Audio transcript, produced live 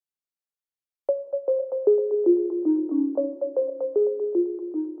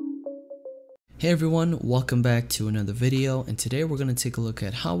Hey everyone, welcome back to another video, and today we're going to take a look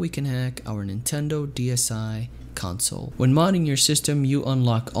at how we can hack our Nintendo DSi console. When modding your system, you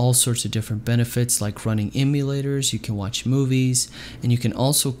unlock all sorts of different benefits like running emulators, you can watch movies, and you can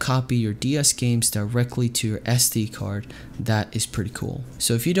also copy your DS games directly to your SD card. That is pretty cool.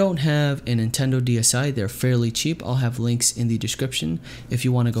 So if you don't have a Nintendo DSi, they're fairly cheap. I'll have links in the description if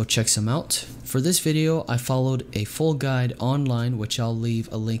you want to go check some out. For this video, I followed a full guide online, which I'll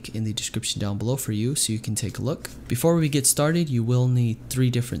leave a link in the description down below for you so you can take a look. Before we get started, you will need three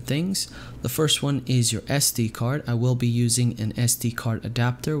different things. The first one is your SD card. I will be using an SD card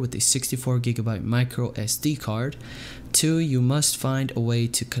adapter with a 64GB micro SD card. 2, you must find a way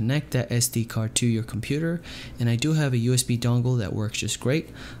to connect that SD card to your computer, and I do have a USB dongle that works just great.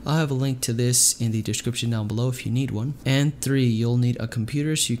 I'll have a link to this in the description down below if you need one. And 3, you'll need a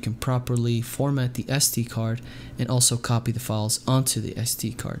computer so you can properly format the SD card and also copy the files onto the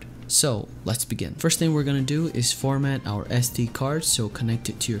SD card. So let's begin. First thing we're going to do is format our SD card, so connect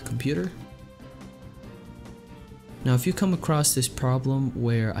it to your computer. Now if you come across this problem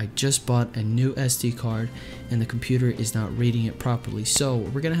where I just bought a new SD card and the computer is not reading it properly, so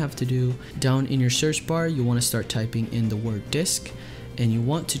what we're going to have to do, down in your search bar you want to start typing in the word disk, and you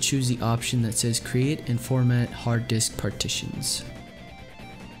want to choose the option that says create and format hard disk partitions.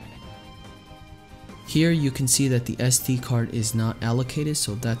 Here you can see that the SD card is not allocated,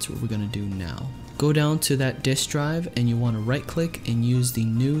 so that's what we're going to do now. Go down to that disk drive and you want to right click and use the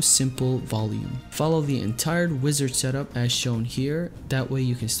new simple volume. Follow the entire wizard setup as shown here, that way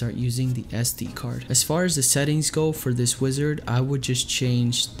you can start using the SD card. As far as the settings go for this wizard, I would just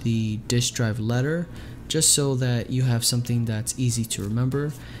change the disk drive letter just so that you have something that's easy to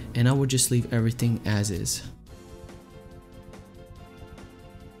remember, and I would just leave everything as is.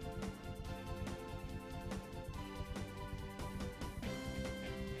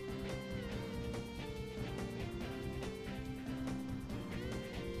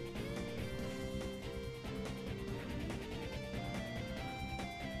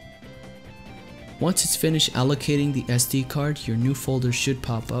 Once it's finished allocating the SD card, your new folder should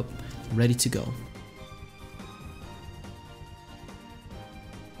pop up, ready to go.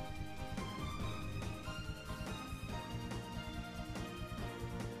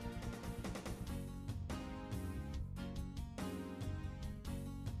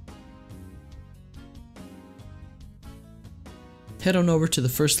 Head on over to the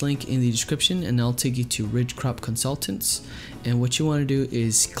first link in the description and I'll take you to Ridge Crop Consultants, and what you want to do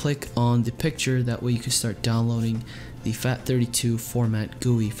is click on the picture, that way you can start downloading the FAT32 format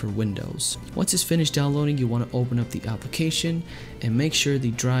GUI for Windows. Once it's finished downloading, you want to open up the application and make sure the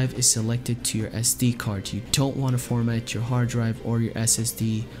drive is selected to your SD card. You don't want to format your hard drive or your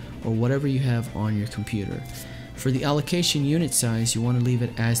SSD or whatever you have on your computer. For the allocation unit size, you want to leave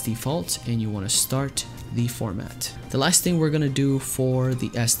it as default and you want to start the format. The last thing we're going to do for the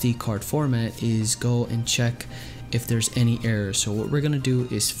SD card format is go and check if there's any errors. So what we're going to do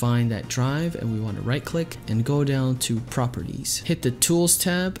is find that drive and we want to right click and go down to properties. Hit the tools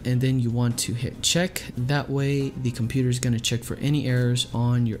tab and then you want to hit check. That way the computer is going to check for any errors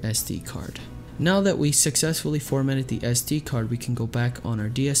on your SD card. Now that we successfully formatted the SD card, we can go back on our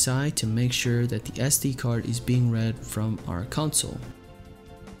DSi to make sure that the SD card is being read from our console.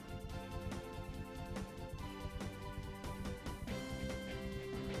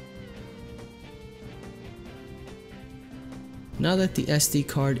 Now that the SD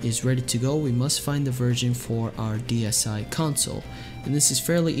card is ready to go, we must find the version for our DSi console. And this is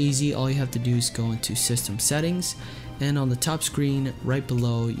fairly easy. All you have to do is go into System Settings, and on the top screen right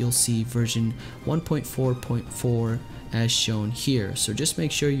below you'll see version 1.4.4 as shown here. So just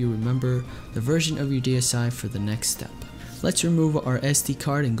make sure you remember the version of your DSi for the next step. Let's remove our SD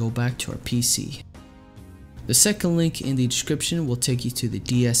card and go back to our PC. The second link in the description will take you to the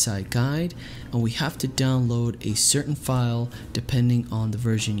DSi guide, and we have to download a certain file depending on the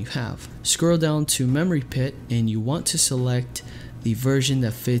version you have. Scroll down to Memory Pit and you want to select the version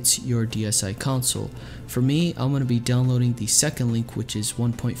that fits your DSi console. For me, I'm going to be downloading the second link, which is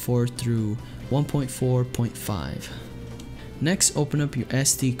 1.4 through 1.4.5. Next, open up your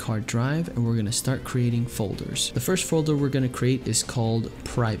SD card drive and we're going to start creating folders. The first folder we're going to create is called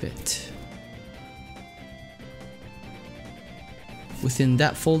Private. Within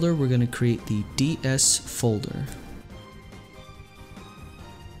that folder, we're going to create the DS folder.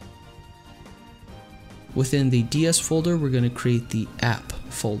 Within the DS folder, we're going to create the App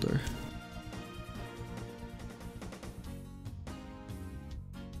folder.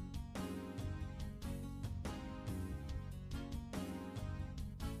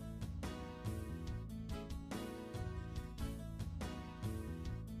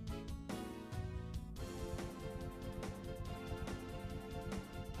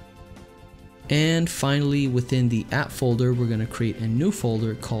 And finally, within the app folder, we're going to create a new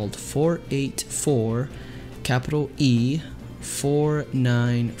folder called 484 capital E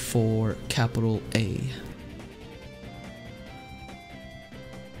 494 capital A.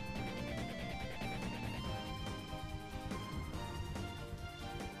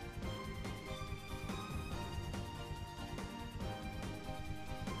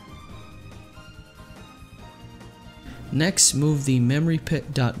 Next, move the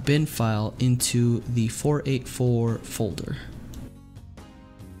memorypit.bin file into the 484 folder.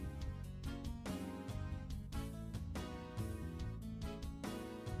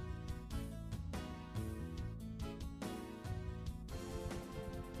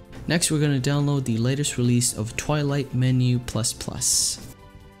 Next, we're going to download the latest release of TWiLight Menu++.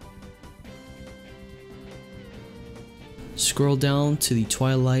 Scroll down to the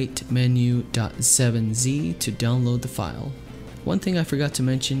TWiLight Menu.7z to download the file. One thing I forgot to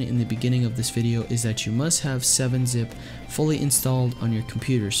mention in the beginning of this video is that you must have 7-zip fully installed on your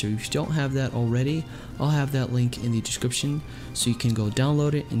computer. So if you don't have that already, I'll have that link in the description so you can go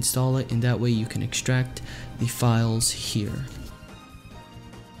download it, install it, and that way you can extract the files here.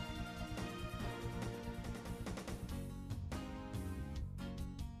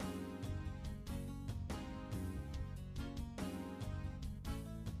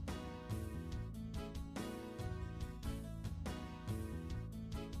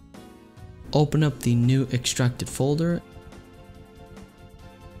 Open up the new extracted folder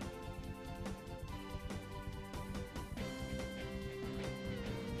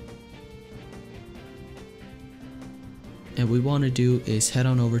and what we want to do is head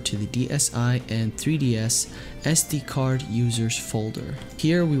on over to the DSi and 3DS SD card users folder.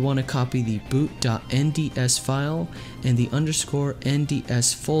 Here we want to copy the boot.nds file and the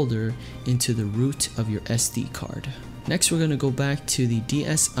 _nds folder into the root of your SD card. Next, we're going to go back to the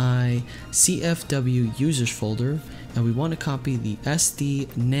DSi-CFW users folder and we want to copy the SD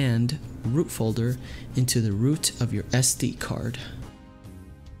NAND root folder into the root of your SD card.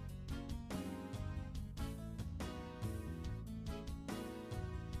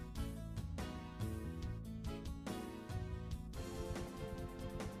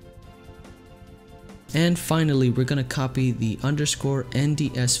 And finally, we're going to copy the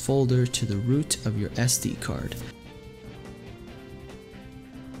 _nds folder to the root of your SD card.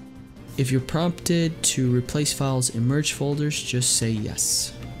 If you're prompted to replace files in merge folders, just say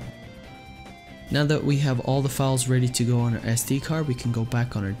yes. Now that we have all the files ready to go on our SD card, we can go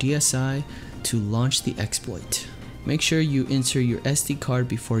back on our DSi to launch the exploit. Make sure you insert your SD card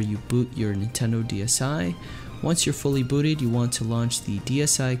before you boot your Nintendo DSi. Once you're fully booted, you want to launch the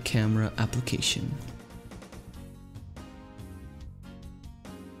DSi camera application.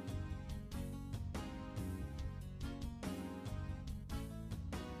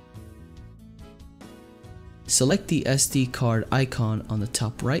 Select the SD card icon on the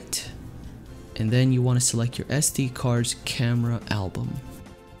top right, and then you want to select your SD card's camera album.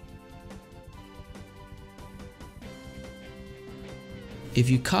 If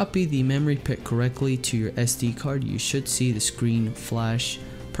you copy the memory pit correctly to your SD card, you should see the screen flash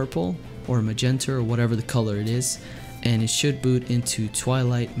purple or magenta or whatever the color it is, and it should boot into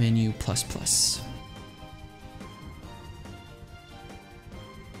TWiLight Menu++.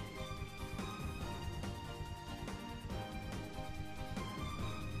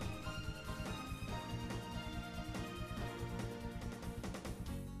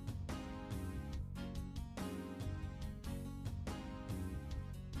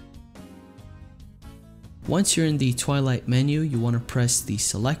 Once you're in the TWiLight menu, you want to press the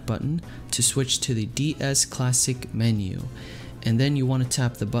select button to switch to the DS Classic menu, and then you want to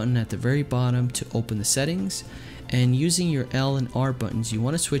tap the button at the very bottom to open the settings, and using your L and R buttons you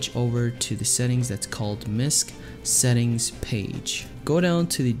want to switch over to the settings that's called MISC settings page. Go down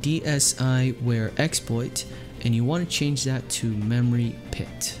to the DSiWare exploit and you want to change that to memory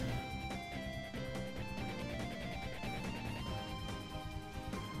pit.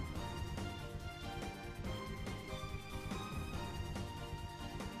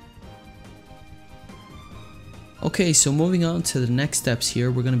 Okay, so moving on to the next steps here,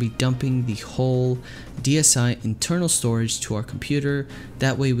 we're going to be dumping the whole DSi internal storage to our computer.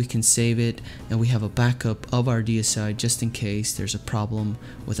 That way we can save it and we have a backup of our DSi just in case there's a problem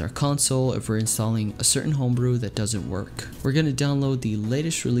with our console if we're installing a certain homebrew that doesn't work. We're going to download the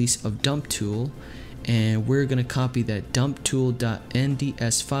latest release of DumpTool and we're going to copy that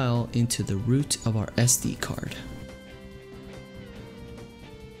DumpTool.nds file into the root of our SD card.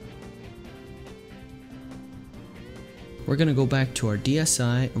 We're going to go back to our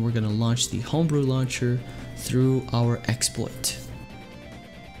DSi and we're going to launch the Homebrew launcher through our exploit.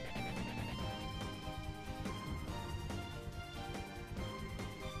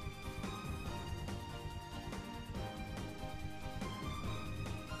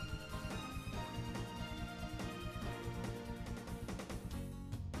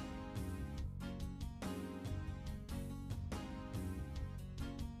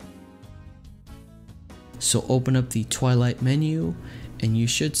 So open up the TWiLight menu and you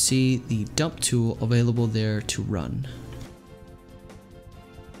should see the DumpTool available there to run.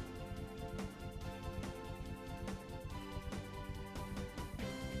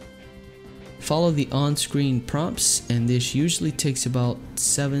 Follow the on-screen prompts, and this usually takes about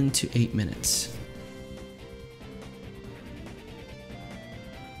 7 to 8 minutes.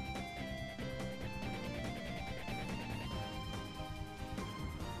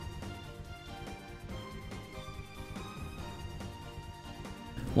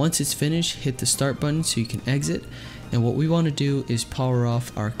 Once it's finished, hit the start button so you can exit, and what we want to do is power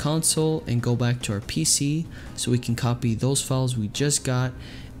off our console and go back to our PC so we can copy those files we just got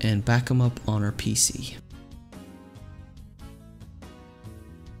and back them up on our PC.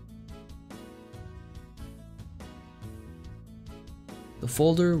 The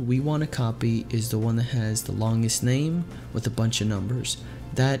folder we want to copy is the one that has the longest name with a bunch of numbers.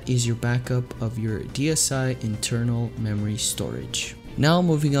 That is your backup of your DSi internal memory storage. Now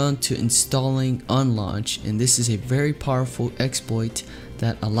moving on to installing Unlaunch, and this is a very powerful exploit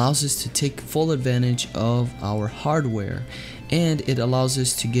that allows us to take full advantage of our hardware, and it allows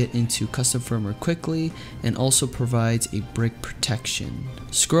us to get into custom firmware quickly and also provides a brick protection.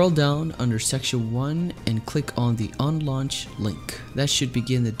 Scroll down under section 1 and click on the Unlaunch link. That should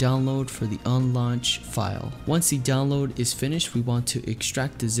begin the download for the Unlaunch file. Once the download is finished, we want to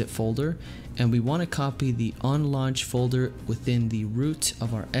extract the zip folder, and we want to copy the Unlaunch folder within the root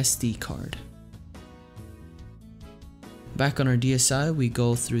of our SD card. Back on our DSi, we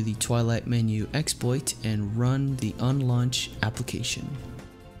go through the TWiLight menu exploit and run the Unlaunch application.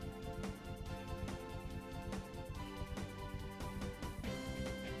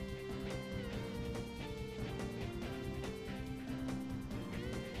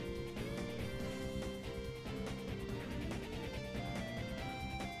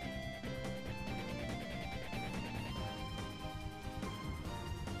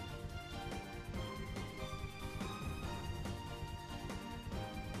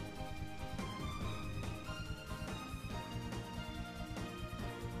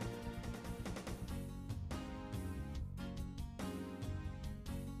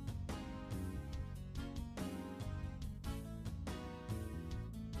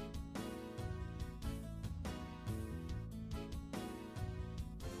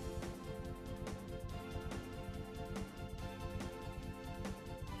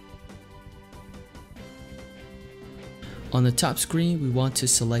 On the top screen, we want to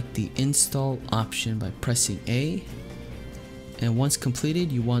select the install option by pressing A, and once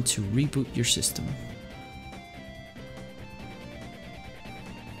completed, you want to reboot your system.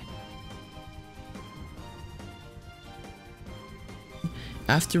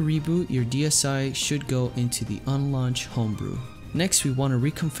 After reboot, your DSi should go into the Unlaunch Homebrew. Next, we want to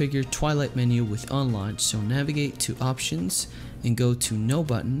reconfigure TWiLight menu with Unlaunch, so navigate to Options and go to No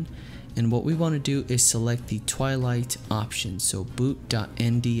button. And what we want to do is select the TWiLight option, so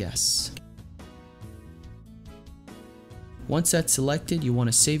boot.nds. Once that's selected, you want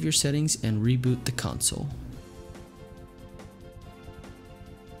to save your settings and reboot the console.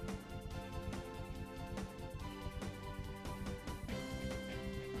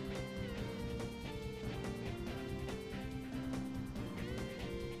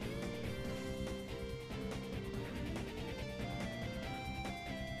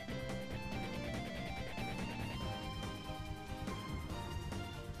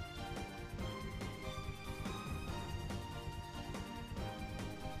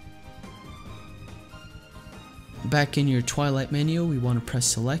 Back in your TWiLight menu, we want to press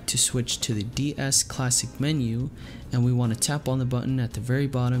select to switch to the DS Classic menu, and we want to tap on the button at the very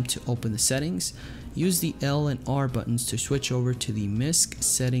bottom to open the settings. Use the L and R buttons to switch over to the MISC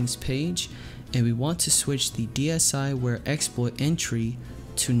settings page, and we want to switch the DSiWare exploit entry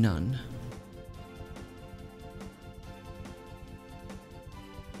to none.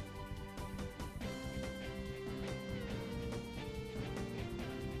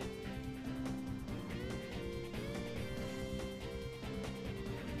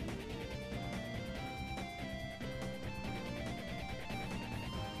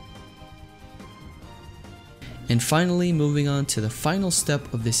 And finally, moving on to the final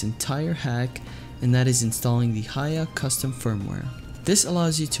step of this entire hack, and that is installing the Hiya custom firmware. This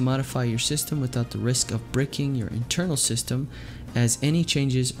allows you to modify your system without the risk of bricking your internal system, as any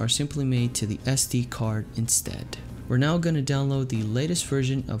changes are simply made to the SD card instead. We're now going to download the latest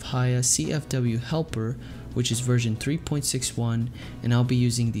version of HiyaCFW helper, which is version 3.61, and I'll be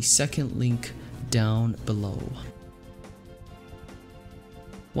using the second link down below.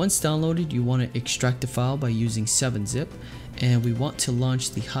 Once downloaded, you want to extract the file by using 7-zip, and we want to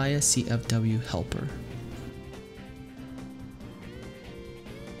launch the HiyaCFW helper.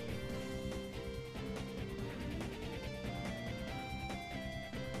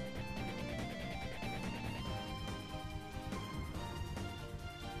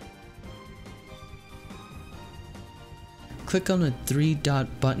 click on the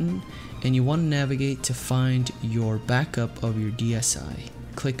 3-dot button and you want to navigate to find your backup of your DSi.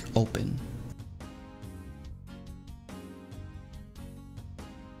 Click open.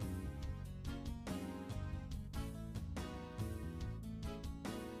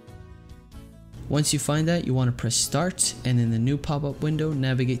 Once you find that, you want to press start, and in the new pop-up window,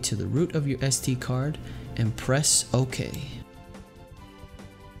 navigate to the root of your SD card and press OK.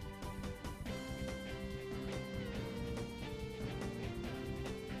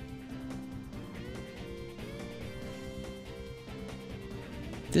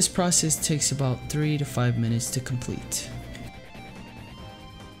 This process takes about 3 to 5 minutes to complete.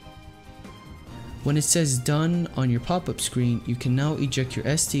 When it says done on your pop-up screen, you can now eject your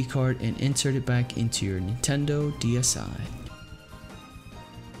SD card and insert it back into your Nintendo DSi.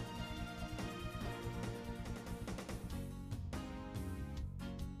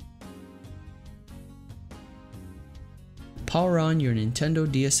 Power on your Nintendo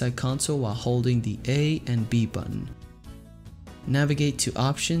DSi console while holding the A and B button. Navigate to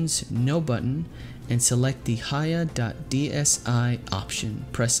Options, No button, and select the Hiya.DSi option.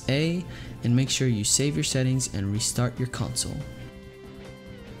 Press A and make sure you save your settings and restart your console.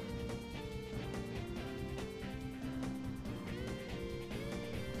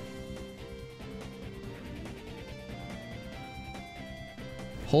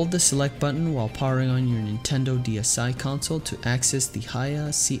 Hold the select button while powering on your Nintendo DSi console to access the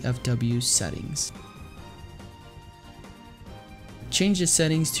HiyaCFW settings. Change the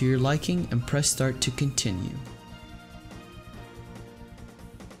settings to your liking and press start to continue.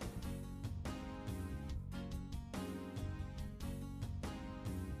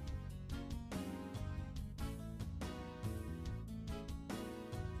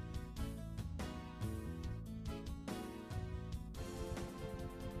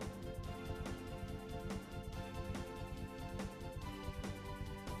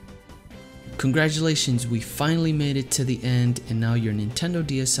 Congratulations, we finally made it to the end, and now your Nintendo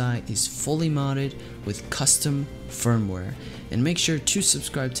DSi is fully modded with custom firmware. And make sure to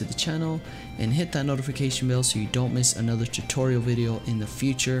subscribe to the channel and hit that notification bell so you don't miss another tutorial video in the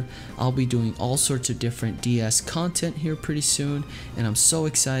future. I'll be doing all sorts of different DS content here pretty soon, and I'm so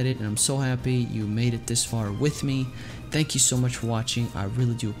excited and I'm so happy you made it this far with me. Thank you so much for watching, I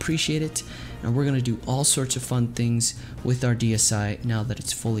really do appreciate it, and we're going to do all sorts of fun things with our DSi now that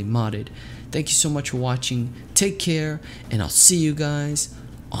it's fully modded. Thank you so much for watching, take care, and I'll see you guys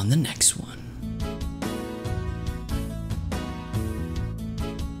on the next one.